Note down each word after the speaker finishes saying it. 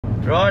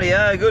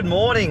Rightio, good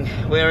morning.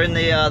 We're in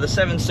the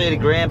 7-seater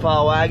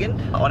grandpa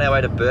wagon on our way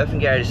to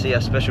Burpengary to see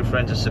our special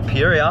friends at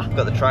Superior. We've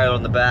got the trailer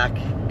on the back.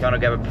 Going to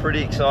grab a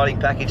pretty exciting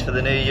package for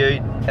the new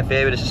ute. A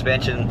fair bit of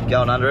suspension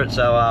going under it,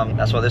 so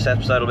that's what this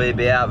episode will be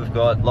about. We've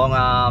got long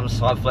arms,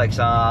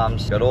 Hyperflex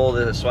arms, got all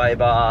the sway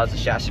bars, the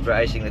chassis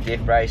bracing, the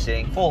diff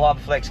bracing, full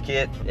Hyperflex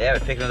kit. Yeah, we're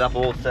picking it up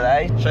all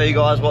today. Show you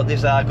guys what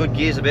this good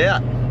gear's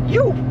about.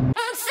 You.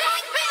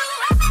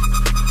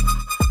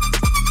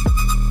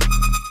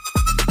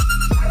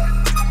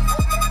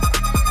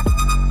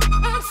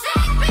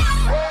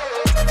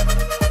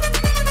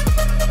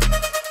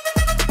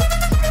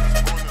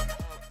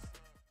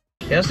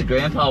 How's the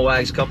grandpa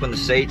wags copping the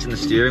seats and the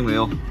steering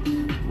wheel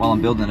while I'm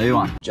building a new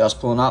one? Just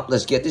pulling up,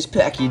 let's get this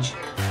package.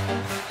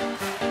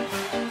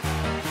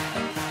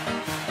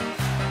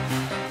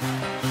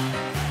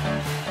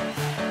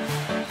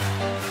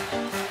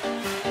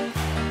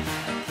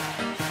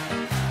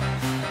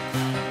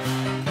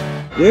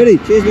 Ready,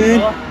 cheers man.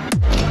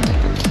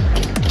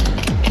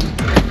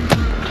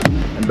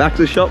 And back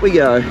to the shop we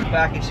go.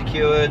 Package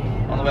secured.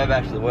 On the way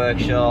back to the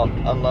workshop,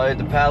 unload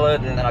the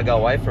pallet, and then I go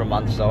away for a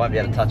month, so I won't be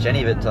able to touch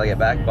any of it until I get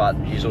back, but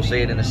you'll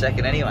see it in a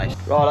second anyways.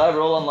 Right over,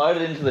 all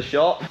unloaded into the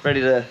shop, ready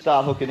to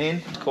start hooking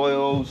in.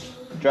 Coils,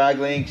 drag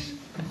links,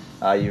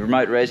 your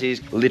remote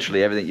resis,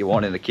 literally everything you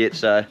want in the kit.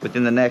 So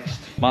within the next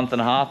month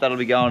and a half, that'll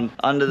be going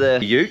under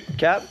the ute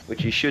cap,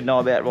 which you should know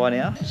about by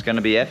now. It's going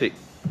to be epic.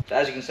 So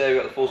as you can see, we've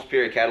got the full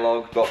Superior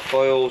catalogue. We've got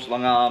coils,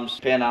 long arms,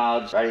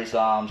 panhards, radius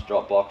arms,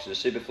 drop boxes,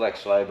 Superflex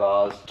sway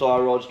bars,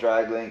 tyre rods,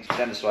 drag links,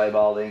 extended sway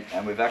bar link,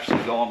 and we've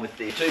actually gone with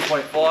the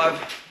 2.5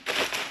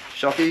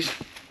 shockies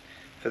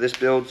for this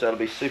build, so it'll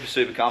be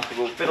super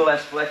comfortable. A bit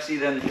less flexy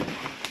than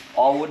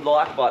I would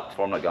like, but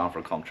I'm not going for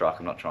a comp truck.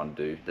 I'm not trying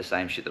to do the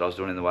same shit that I was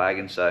doing in the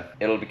wagon, so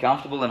it'll be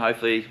comfortable and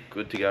hopefully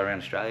good to go around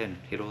Australia and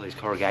hit all these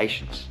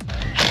corrugations.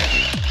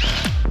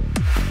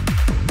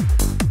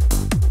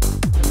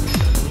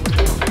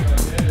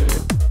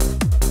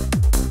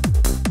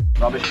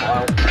 Rubbish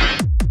pile.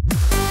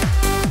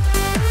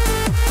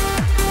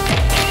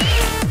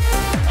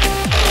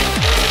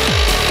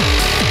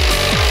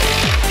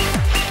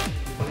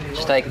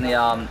 Just taking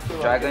the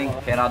drag link,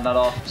 panhard nut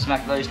off,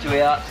 smack those two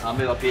out,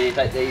 move up here,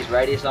 take these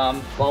radius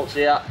bolts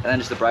out, and then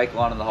just the brake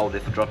line and the whole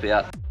diff will drop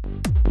out.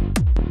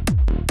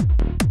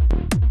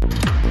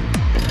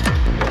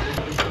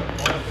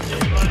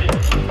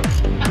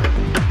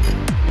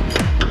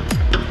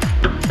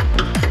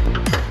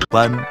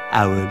 1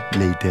 hour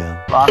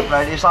later. Last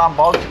radius arm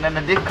bolts and then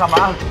the diff come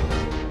out.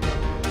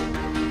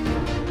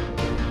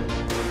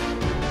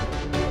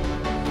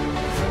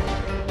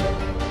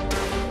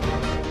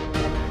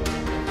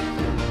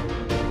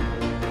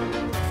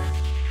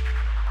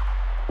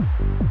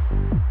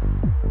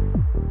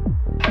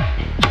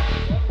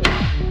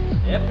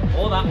 Yep,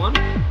 all that one.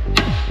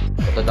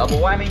 Got the double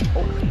whammy.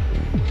 Oh.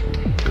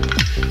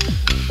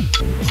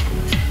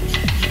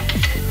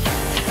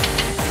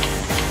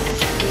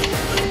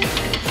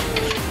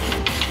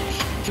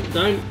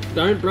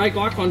 Don't break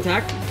eye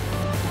contact.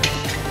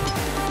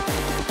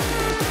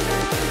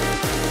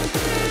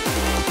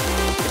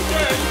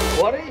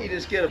 Why don't you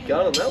just get a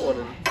gun on that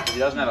one? He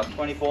doesn't have a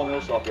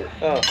 24mm socket.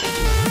 Oh.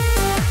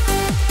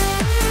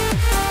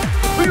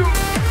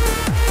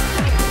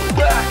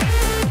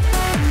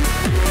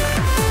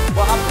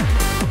 What happened?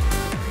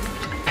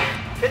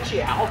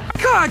 Ka-chow!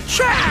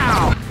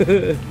 Ka-chow!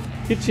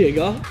 Good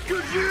jigger.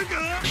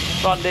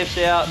 Front diff's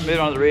out, moving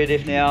on to the rear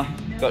diff now.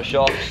 Got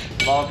shocks,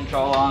 lower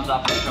control arms,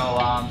 upper control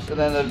arms, and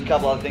then a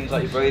couple other things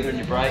like your breather and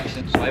your brakes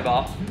and sway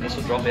bar. This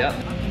will drop out.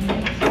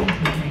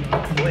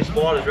 All these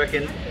spiders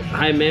reckon.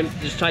 Hey man,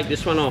 just take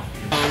this one off.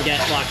 And get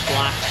like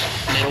black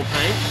metal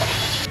paint.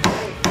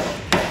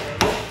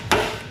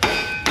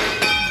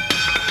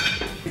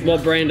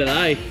 What brand are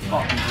they?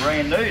 Fucking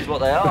brand new is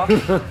what they are.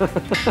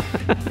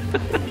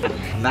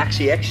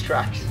 Maxi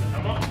X-Tracks.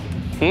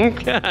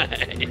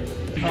 Okay.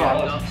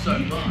 Oh, so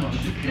much.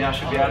 Now I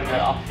should be able to go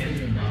up.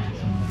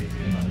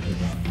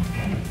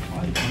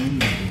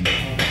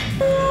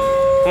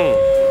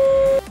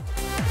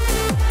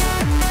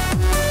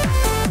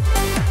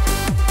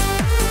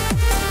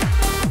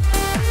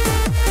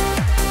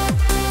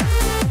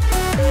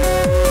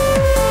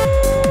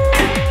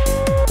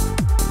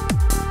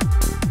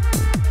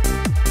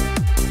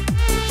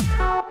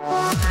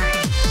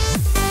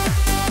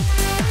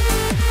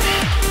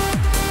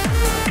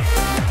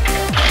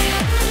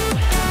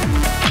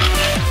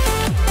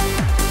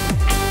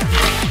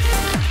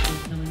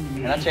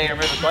 And that's how you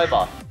remove the sway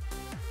bar.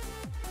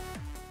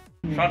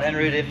 Front and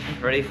rear diff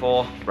ready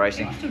for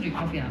racing.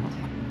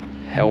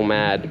 Hell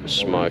mad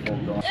smoke.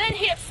 And then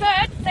hit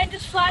third, then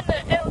just flatten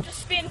it, it'll just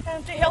spin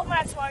and do hell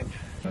mad smoke.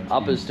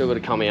 Upper's still got to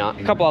come out.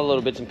 A couple other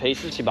little bits and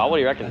pieces. But what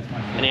do you reckon?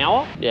 An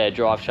hour? Yeah,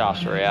 drive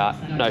shafts are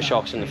out. No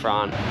shocks in the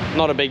front.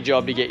 Not a big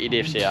job to get your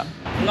diffs out.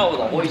 Not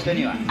with a hoist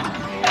anyway.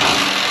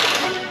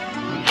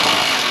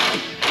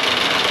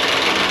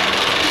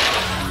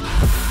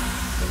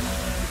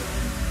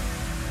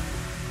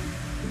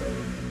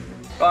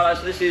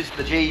 Righto, so this is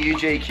the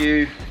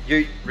GUGQ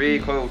Ute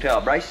rear coil tower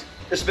brace.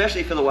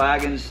 especially for the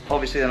wagons.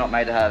 Obviously they're not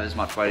made to have as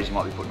much weight as you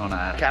might be putting on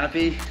a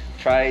canopy,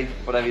 tray,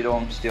 whatever you're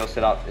doing, steel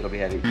setup, it'll be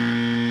heavy.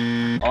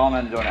 I'm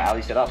only doing an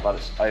alley setup, but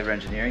it's over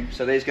engineering.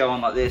 So these go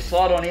on like this.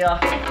 Slide on here,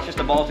 it's just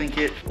a bolting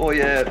kit. All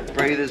your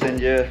breathers and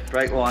your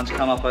brake lines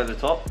come up over the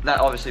top.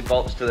 That obviously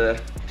bolts to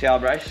the tower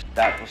brace.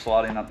 That will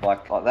slide in up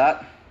like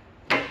that.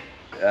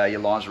 Your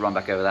lines will run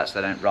back over that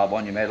so they don't rub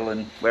on your metal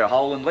and wear a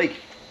hole and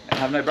leak and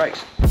have no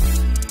brakes.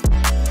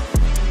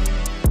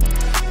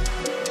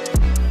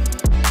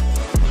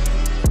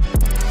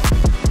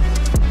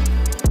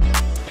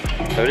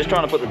 So we're just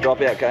trying to put the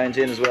dropout cones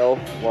in as well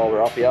while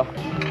we're up here.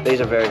 These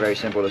are very, very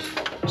simple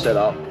to set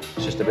up.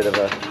 It's just a bit of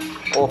an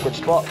awkward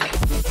spot.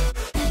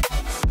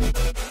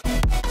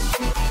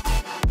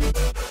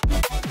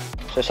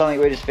 So something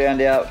we just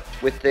found out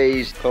with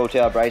these coil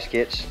tower brace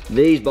kits,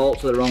 these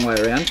bolts are the wrong way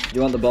around. You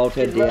want the bolt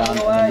head down and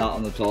the nut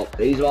on the top.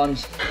 These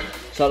ones,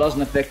 so it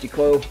doesn't affect your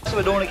coil. So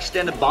we're doing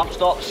extended bump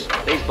stops.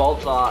 These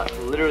bolts are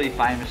literally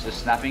famous for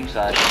snapping,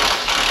 so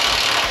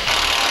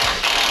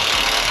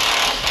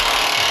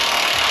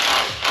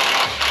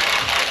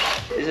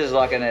this is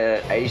like an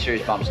 80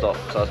 series bump stop,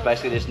 so it's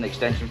basically just an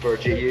extension for a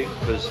GU,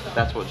 because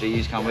that's what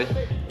GUs come with.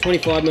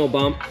 25mm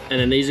bump, and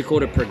then these are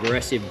called a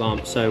progressive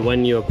bump, so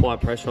when you apply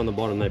pressure on the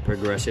bottom, they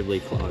progressively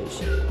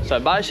close. So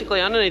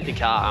basically underneath the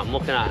car, I'm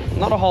looking at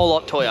not a whole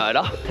lot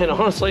Toyota, and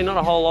honestly not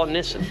a whole lot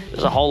Nissan.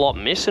 There's a whole lot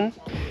missing.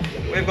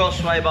 We've got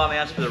sway bar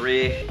mounts for the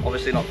rear,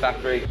 obviously not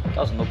factory.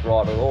 Doesn't look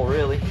right at all,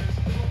 really.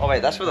 Oh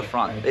wait, that's for the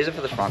front. These are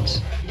for the fronts.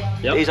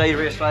 Yep. These are your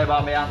rear sway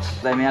bar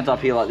mounts. They mount up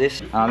here like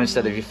this,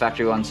 instead of your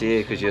factory ones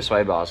here, because your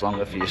sway bar is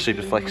longer for your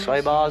Superflex sway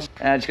bars.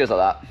 And it just goes like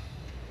that.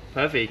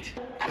 Perfect.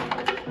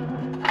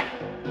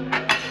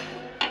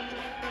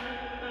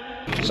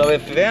 So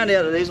we've found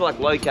out that these are like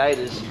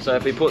locators. So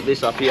if we put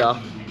this up here,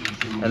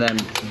 and then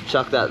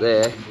chuck that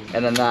there,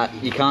 and then that,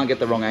 you can't get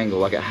the wrong angle,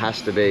 like it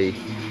has to be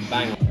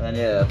bang. And then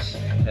yeah, that's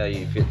how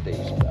you fit these.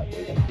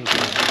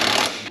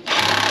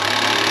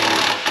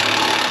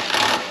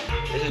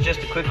 This is just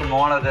a quick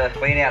reminder to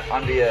clean out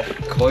under your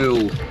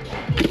coil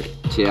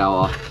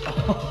tower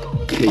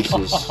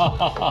pieces.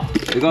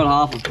 We've got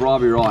half of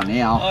bribery right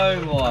now.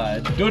 Oh my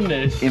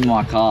goodness. In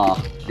my car.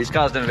 This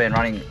car's never been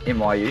running in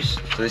my use,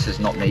 so this is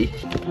not me.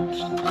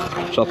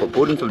 Chocolate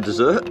pudding for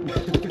dessert.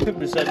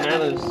 Percent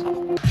manners.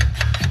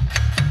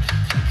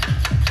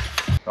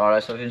 Righto,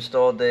 so we've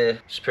installed the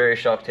superior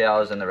shock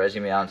towers and the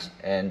resi mounts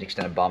and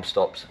extended bump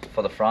stops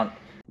for the front.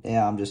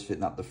 Now I'm just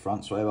fitting up the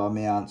front sway bar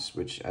mounts,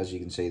 which as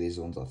you can see, these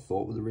are the ones I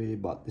thought were the rear,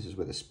 but this is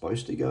where they're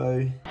supposed to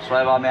go.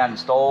 Sway bar mount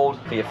installed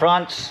for your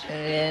fronts,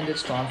 and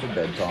it's time for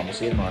bedtime. We'll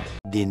see you tomorrow.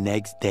 The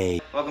next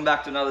day. Welcome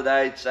back to another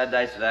day. Sad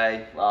day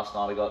today. Last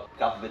night I got a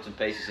couple bits and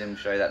pieces in, we'll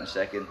show you that in a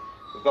second.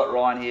 We've got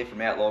Ryan here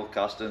from Outlaw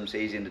Customs.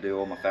 He's in to do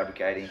all my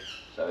fabricating.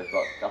 So we've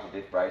got a couple of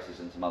diff braces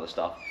and some other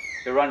stuff.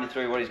 He'll run you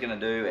through what he's going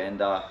to do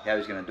and how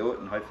he's going to do it,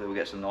 and hopefully we'll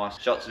get some nice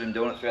shots of him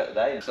doing it throughout the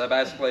day. So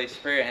basically,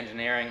 superior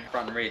engineering,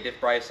 front and rear diff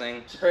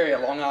bracing, superior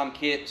long arm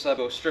kit, so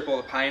we'll strip all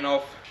the paint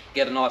off,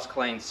 get a nice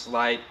clean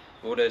slate,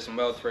 we'll do some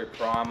weld through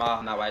primer,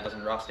 and that way it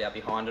doesn't rust out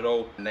behind it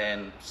all, and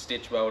then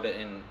stitch weld it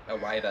in a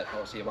way that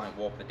obviously it won't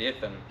warp the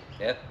diff, and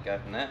yeah, go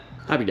from there.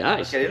 Happy days.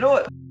 Let's get into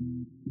it.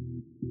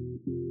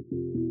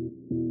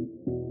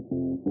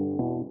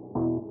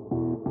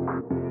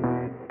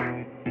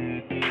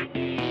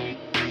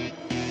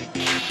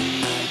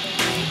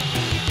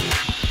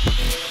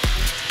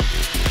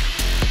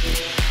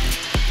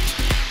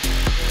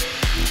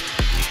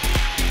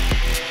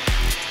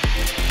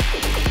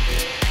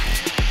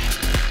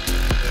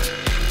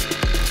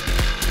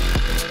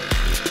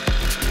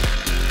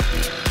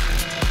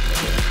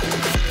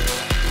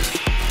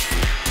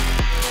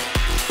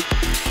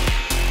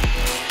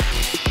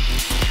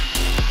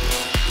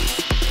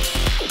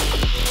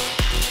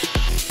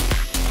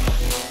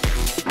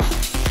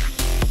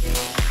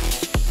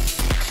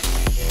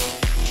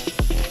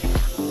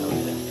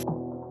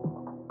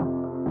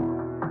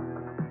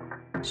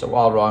 So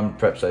while Ryan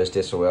preps those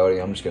discs for welding,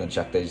 I'm just going to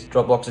chuck these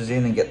drop boxes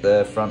in and get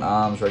the front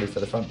arms ready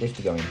for the front diff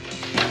to go in.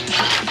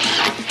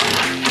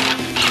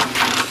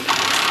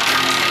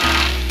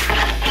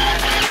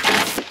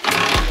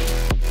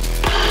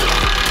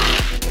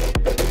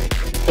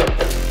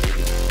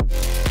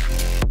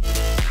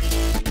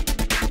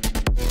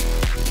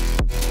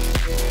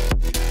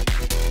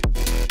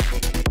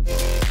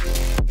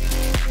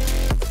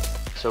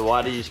 So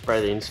why do you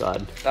spray the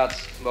inside?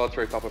 That's weld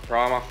through copper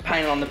primer.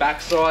 Paint on the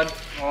backside,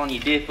 on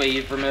your diff where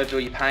you've removed all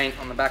your paint.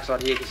 On the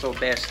backside here, it's all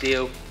bare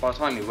steel. By the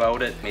time you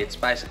weld it, it's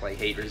basically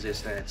heat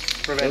resistant.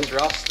 It prevents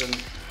rust and,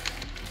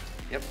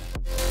 yep.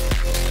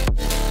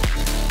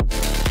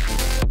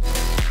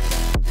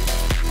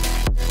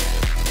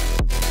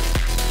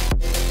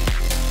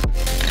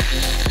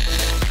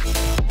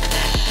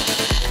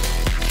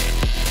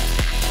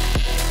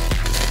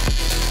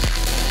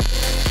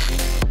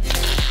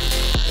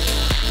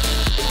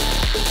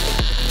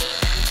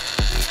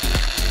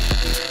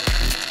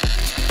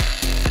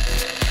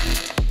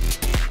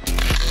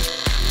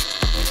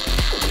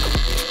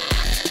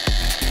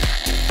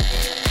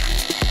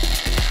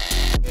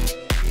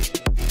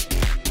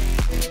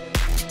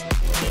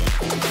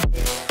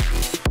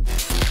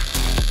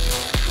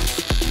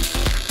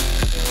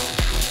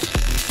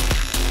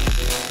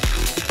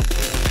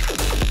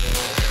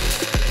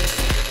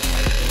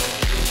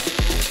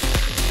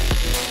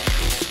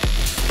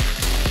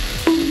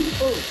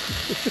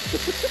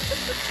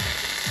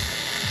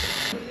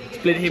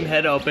 Split him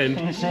head open.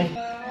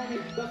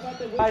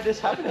 Why this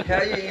happening? How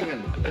are you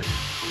even?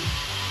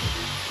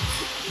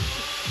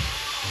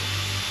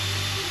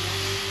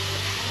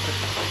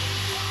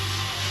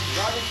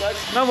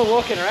 No more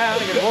walking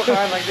around, I'm gonna walk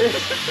around like this.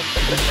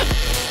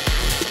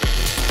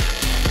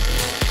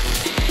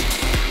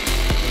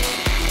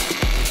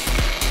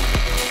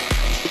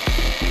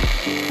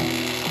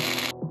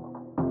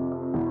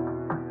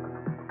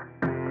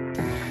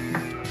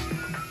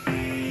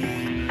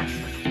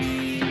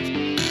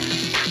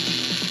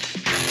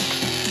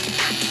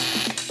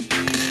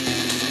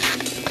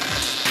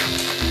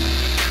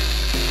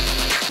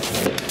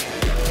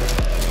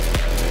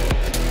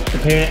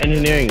 Apparent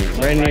engineering,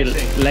 brand new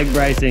leg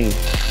bracing.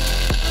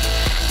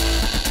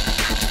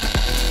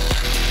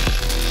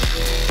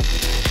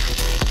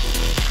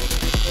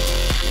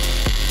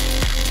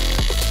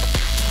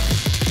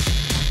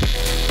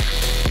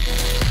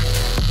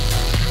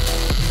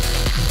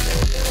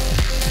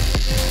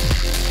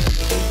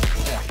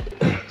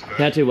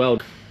 How to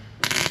weld?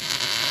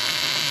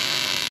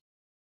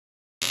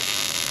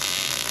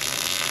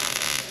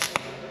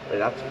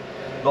 That's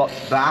not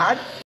bad.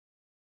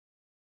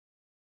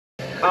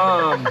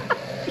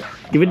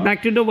 Give it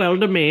back to the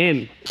welder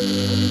man.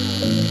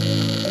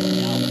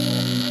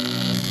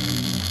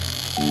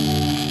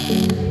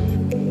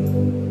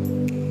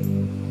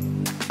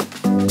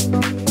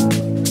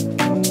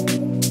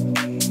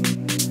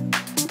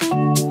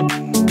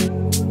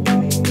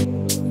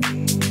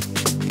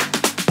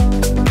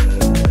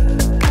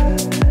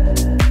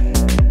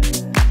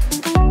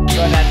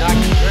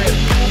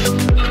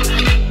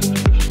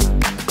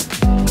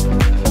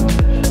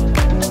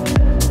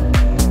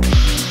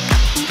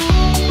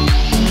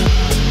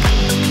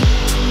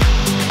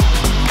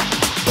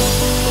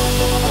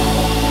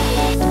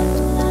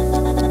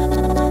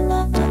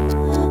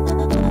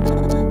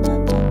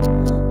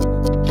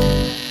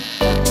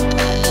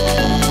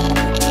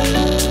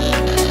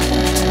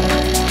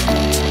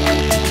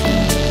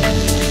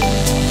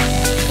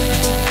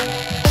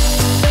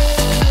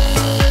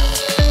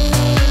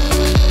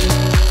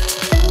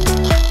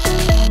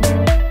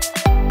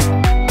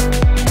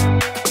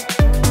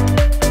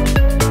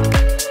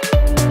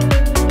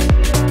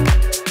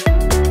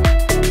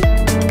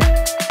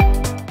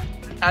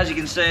 As you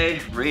can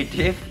see, rear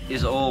diff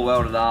is all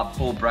welded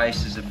up, all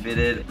braces are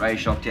fitted, race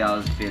shock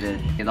towers are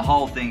fitted. Yeah, the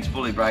whole thing's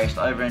fully braced,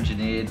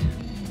 over-engineered.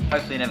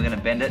 Hopefully never gonna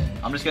bend it.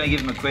 I'm just gonna give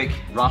him a quick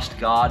rust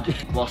guard,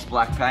 gloss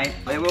black paint.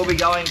 They will be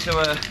going to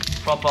a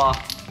proper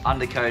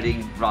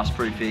undercoating, rust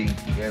proofing.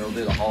 Yeah, it'll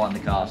do the whole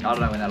undercast. I don't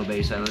know when that'll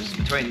be, so it's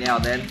between now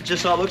and then.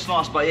 Just so it looks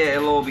nice, but yeah,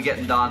 it'll all be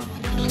getting done.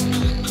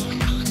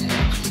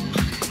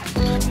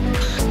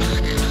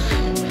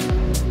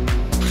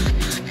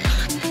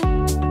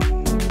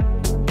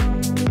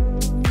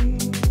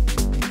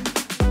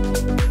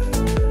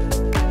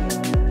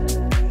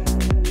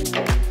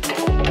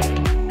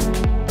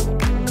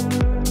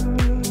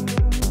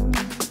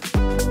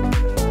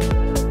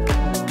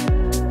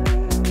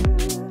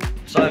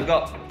 So I've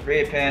got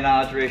rear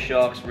pannards, rear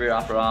shocks, rear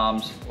upper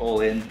arms,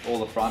 all in, all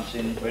the fronts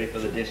in, ready for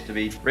the disc to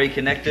be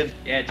reconnected.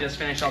 Yeah, just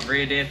finished off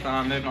rear diff,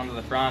 moving on to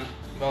the front.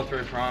 Weld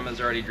through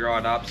primer's already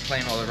dried up,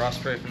 clean all the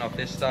rust proofing off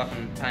this stuff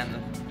and paint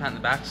the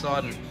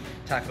backside and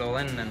tack it all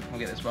in, and then we'll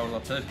get this welded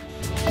off too.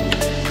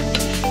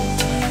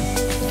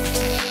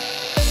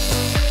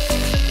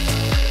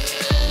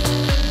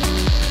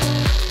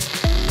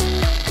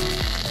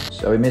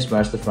 So we missed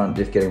most of the front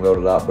diff getting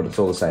welded up, but it's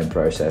all the same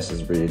process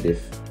as rear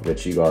diff,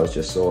 which you guys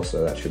just saw,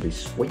 so that should be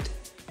sweet.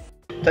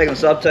 Taking the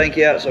sub tank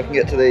out so I can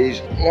get to these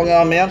long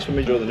arm mounts when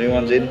we draw the new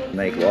ones in.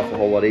 Make life a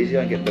whole lot easier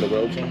and get better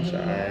welds on, so.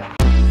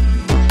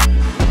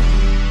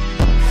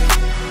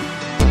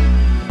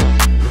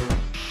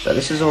 So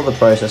this is all the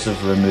process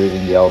of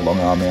removing the old long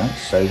arm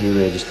mounts. So here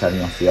we're just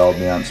cutting off the old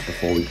mounts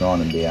before we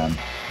grind them down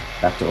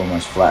back to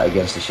almost flat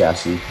against the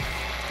chassis.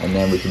 And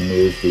then we can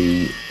move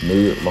the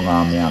new long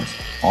arm mounts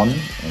on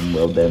and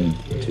weld them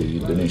to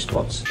the new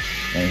spots.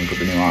 And we can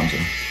put the new arms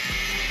in.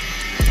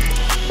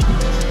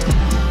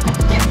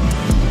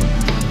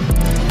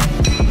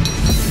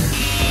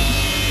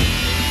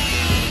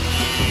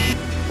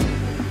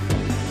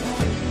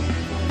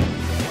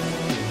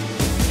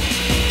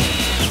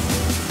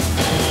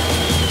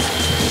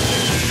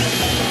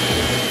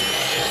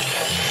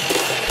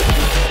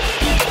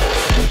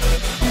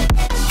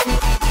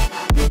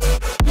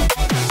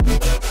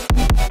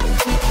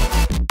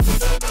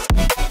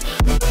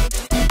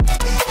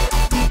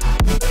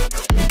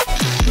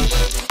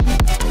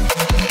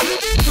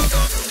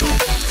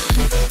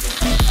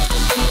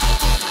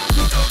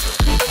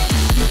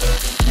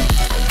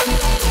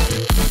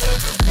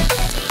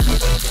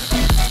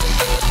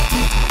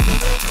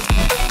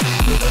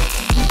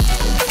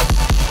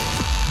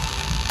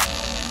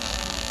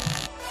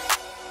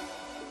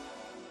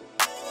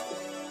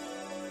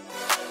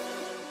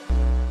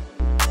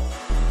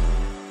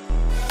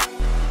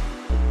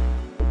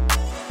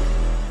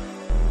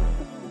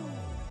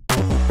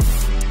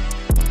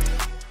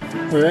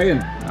 What do you reckon?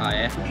 Oh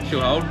yeah,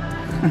 she'll hold.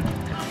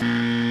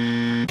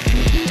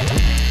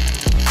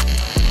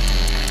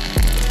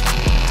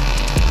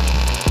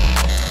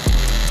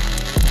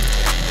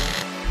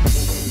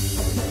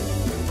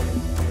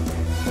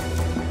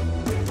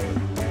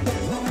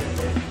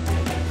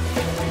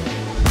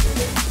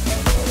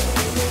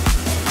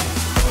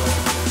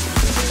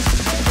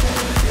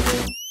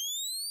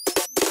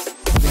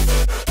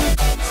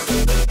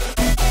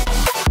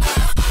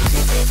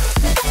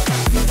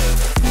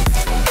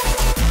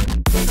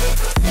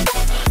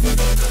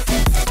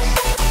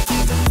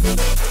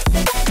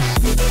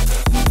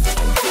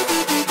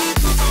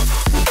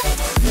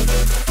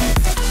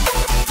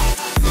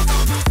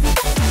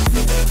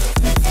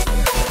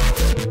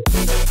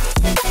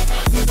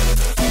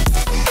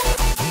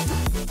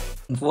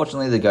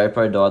 Unfortunately, the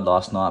GoPro died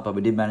last night, but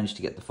we did manage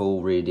to get the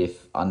full rear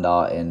diff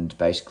under and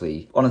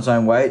basically on its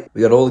own weight. We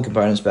got all the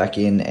components back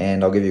in,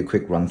 and I'll give you a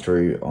quick run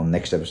through on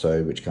next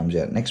episode, which comes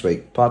out next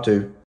week, part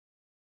 2.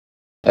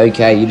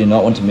 Okay, you do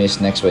not want to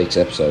miss next week's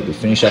episode. We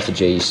finish off the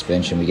G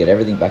suspension, we get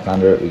everything back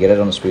under it, we get it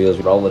on the wheels,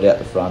 we roll it out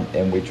the front,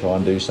 and we try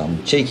and do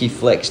some cheeky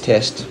flex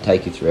test,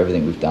 take you through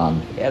everything we've done,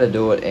 how to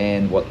do it,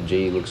 and what the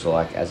G looks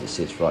like as it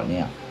sits right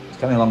now. It's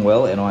coming along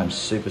well, and I am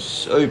super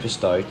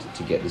stoked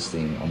to get this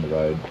thing on the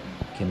road.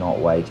 Cannot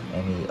wait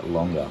any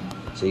longer.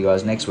 See you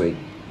guys next week.